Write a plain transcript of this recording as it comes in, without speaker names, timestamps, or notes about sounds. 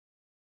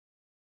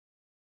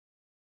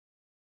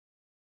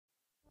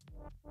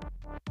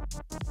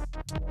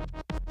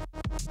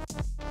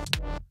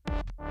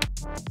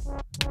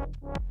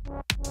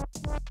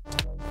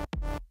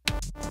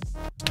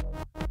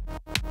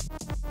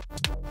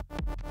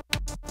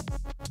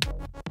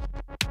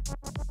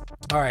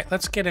All right,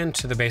 let's get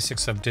into the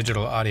basics of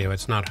digital audio.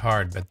 It's not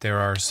hard, but there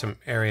are some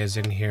areas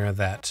in here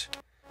that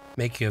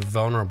make you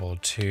vulnerable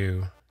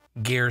to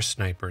gear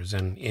snipers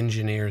and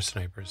engineer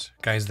snipers,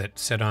 guys that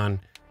sit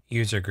on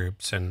user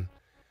groups and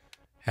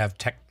have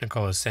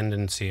technical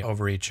ascendancy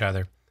over each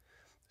other.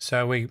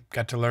 So we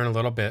got to learn a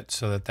little bit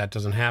so that that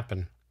doesn't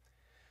happen.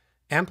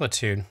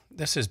 Amplitude,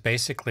 this is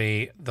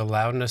basically the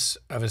loudness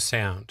of a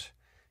sound.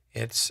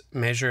 It's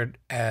measured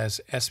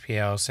as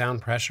SPL,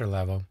 sound pressure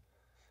level.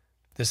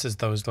 This is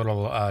those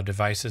little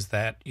devices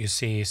that you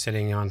see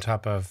sitting on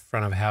top of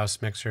front of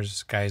house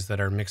mixers, guys that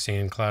are mixing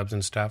in clubs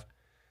and stuff.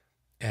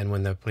 And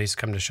when the police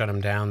come to shut them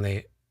down,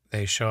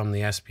 they show them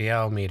the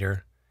SPL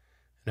meter.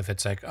 And if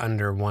it's like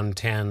under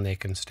 110, they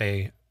can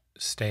stay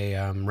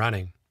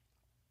running.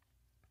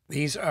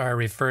 These are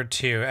referred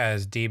to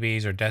as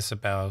dBs or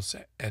decibels.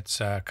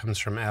 It comes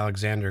from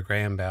Alexander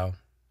Graham Bell.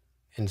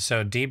 And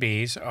so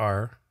dBs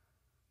are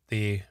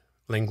the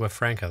lingua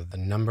franca, the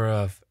number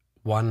of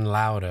one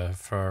lauda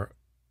for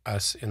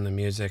us in the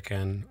music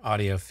and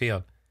audio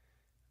field.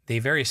 The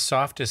very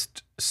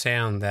softest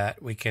sound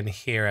that we can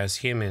hear as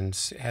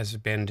humans has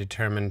been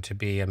determined to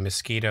be a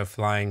mosquito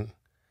flying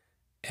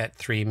at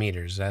 3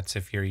 meters. That's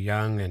if you're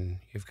young and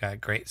you've got a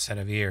great set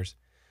of ears.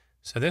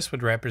 So this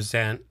would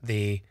represent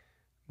the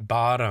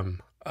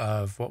bottom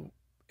of what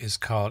is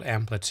called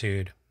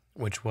amplitude,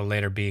 which will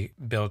later be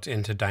built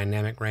into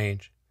dynamic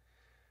range.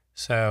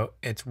 So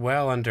it's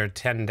well under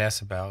 10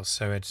 decibels,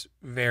 so it's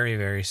very,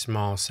 very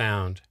small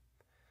sound.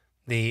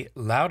 The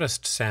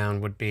loudest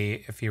sound would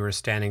be if you were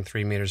standing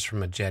 3 meters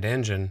from a jet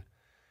engine,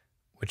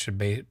 which would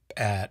be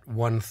at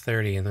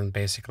 130 and then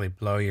basically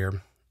blow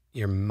your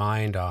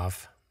mind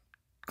off,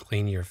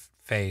 clean your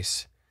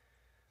face.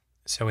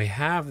 So we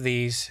have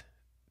these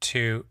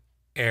two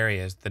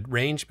areas. The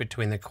range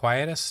between the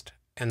quietest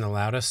and the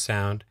loudest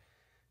sound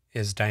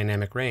is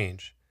dynamic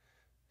range.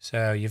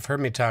 So you've heard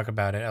me talk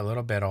about it a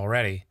little bit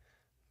already,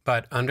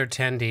 but under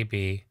 10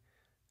 dB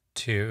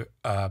to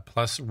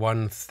plus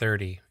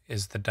 130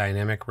 is the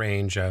dynamic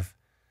range of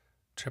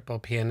triple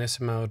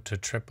pianissimo to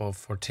triple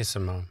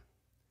fortissimo.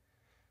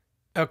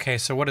 Okay,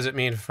 so what does it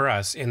mean for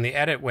us? In the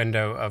edit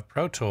window of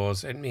Pro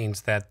Tools, it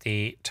means that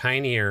the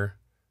tinier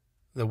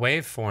the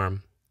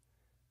waveform,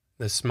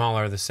 the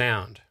smaller the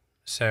sound.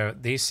 So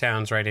these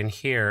sounds right in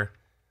here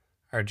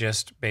are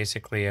just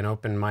basically an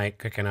open mic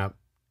picking up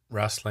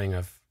rustling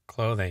of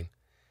clothing.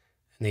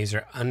 And these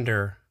are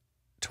under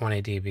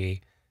 20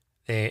 dB.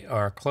 They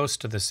are close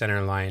to the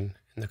center line.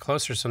 And the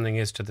closer something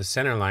is to the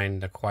center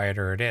line, the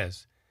quieter it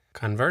is.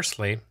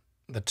 Conversely,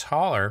 the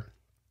taller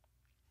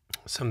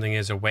something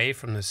is away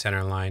from the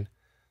center line,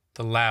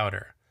 the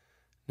louder.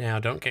 Now,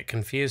 don't get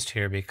confused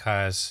here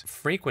because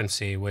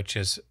frequency, which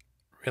is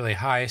really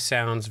high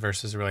sounds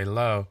versus really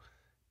low,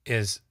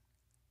 is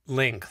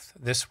length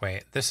this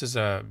way. This is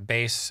a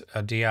bass,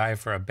 a DI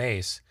for a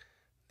bass.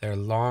 They're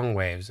long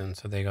waves, and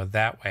so they go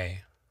that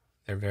way.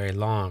 They're very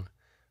long.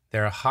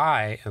 They're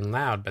high and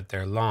loud, but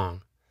they're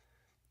long.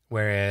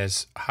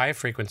 Whereas high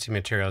frequency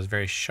material is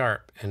very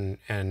sharp and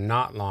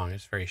not long.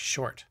 It's very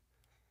short.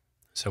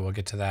 So we'll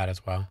get to that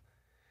as well.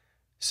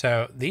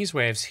 So these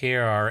waves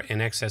here are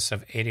in excess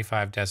of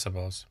 85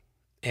 decibels.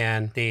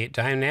 And the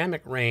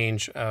dynamic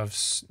range of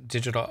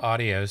digital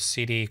audio,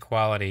 CD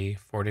quality,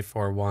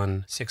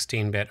 44.1,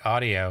 16-bit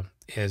audio,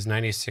 is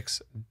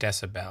 96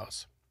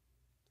 decibels.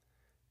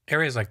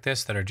 Areas like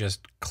this that are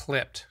just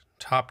clipped,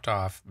 topped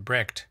off,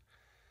 bricked,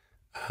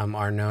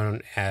 are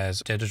known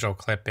as digital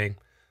clipping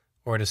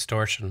or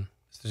distortion.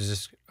 So it's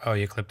just, oh,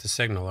 you clipped the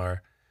signal,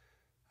 or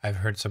I've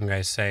heard some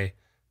guys say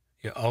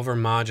you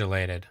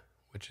overmodulated,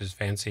 which is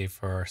fancy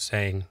for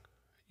saying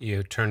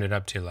you turned it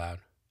up too loud.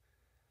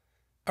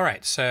 All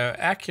right, so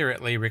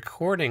accurately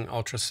recording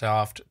ultra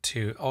soft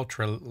to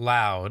ultra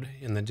loud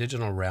in the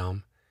digital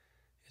realm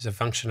is a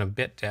function of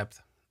bit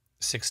depth,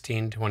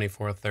 16,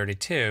 24,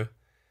 32,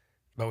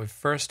 but we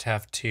first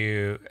have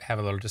to have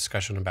a little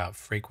discussion about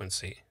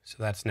frequency. So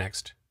that's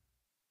next.